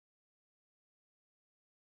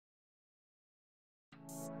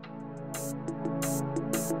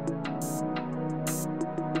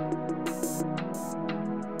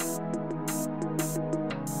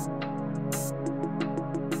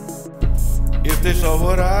If they saw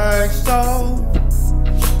what I saw,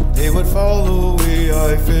 they would follow the way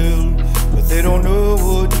I feel. But they don't know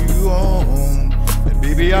what you own, and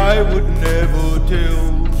baby I would never tell.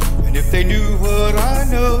 And if they knew what I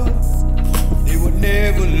know, they would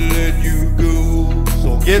never let you go.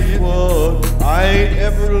 So guess what? I ain't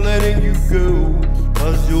ever letting you go,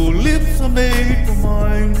 'cause your lips are made for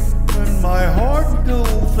mine, and my heart would go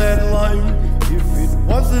flatline if it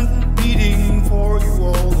wasn't beating for you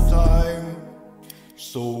all the time.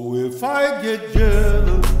 So if I get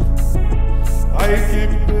jealous, I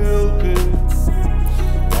can't help it.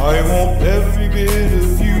 I want every bit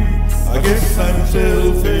of you. I guess I'm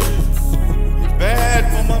selfish. It's bad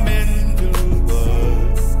for my mental,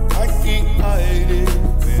 but I can't hide it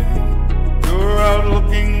when you're out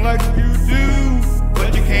looking like you do, but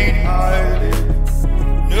you can't hide it.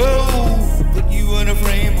 No, put you in a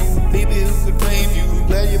frame, oh baby, who could blame you?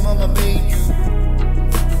 Glad your mama made you,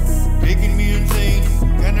 making me insane.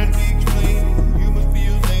 Cannot be explained, you must be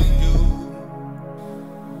an angel.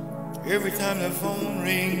 Every time the phone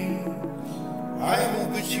rings, I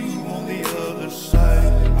hope it's you on the other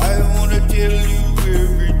side. I wanna tell you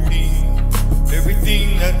everything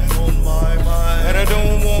that's on my mind. And I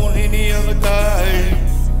don't want any other guy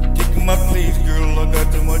taking my place, girl, I got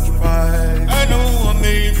too much pride. I know I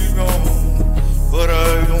may be wrong, but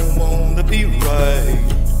I don't wanna be right,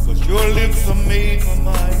 'cause your lips are made for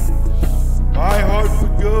mine. My heart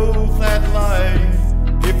would go flatline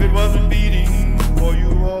if it wasn't beating for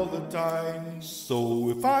you all the time. So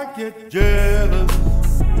if I get jealous,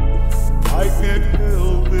 I can't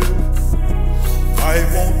help it. I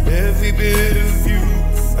want every bit of you.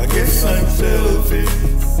 I guess I'm selfish.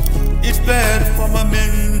 It's bad for my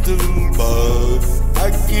mental, but I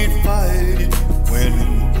can't fight it when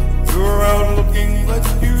you're out looking like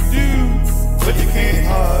you do, but you can't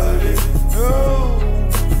hide it. No.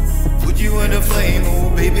 Put you in a flame, oh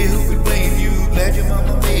baby, who could blame you? Glad your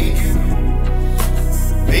mama made you,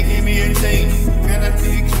 making me insane. Cannot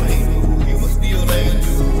be explained, oh you must be an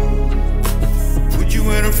angel. Put you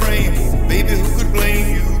in a frame, oh baby, who could blame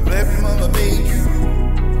you? Glad your mama made you,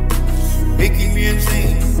 making me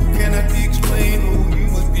insane. Cannot be explained, oh you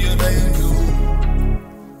must be an angel.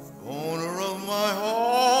 Owner of my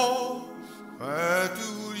heart, I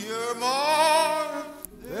do your mark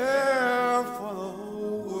there for the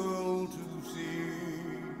whole world to see.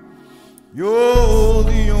 You're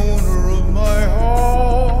the owner of my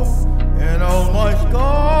heart and all my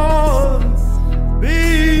scars.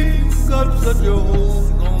 Babe, you got such a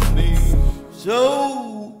hold on me.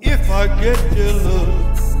 So if I get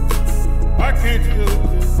jealous, I can't help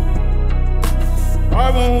it. I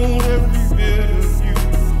want every bit of you.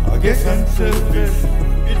 I guess I'm selfish.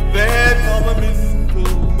 It's bad for my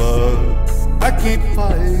mental, but I can't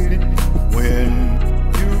fight it when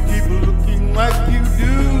you keep looking like you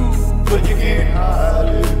do, but you can't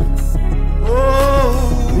hide it.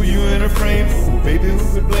 Oh, you in a frame, oh baby,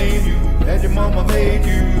 who could blame you? That your mama made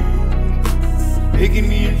you, making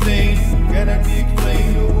me insane. Cannot be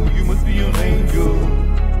explained, oh you must be an angel.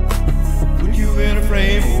 Put you in a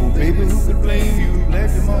frame, oh baby, who could blame you?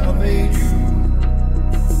 Glad your mama made you,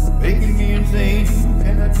 making me insane.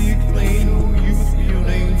 Cannot be explained, oh you must be an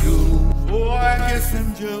angel. Oh, I guess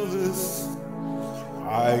I'm jealous,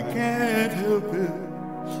 I can't help it.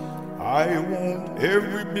 I want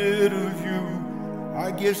every bit of you.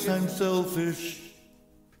 I guess I'm selfish.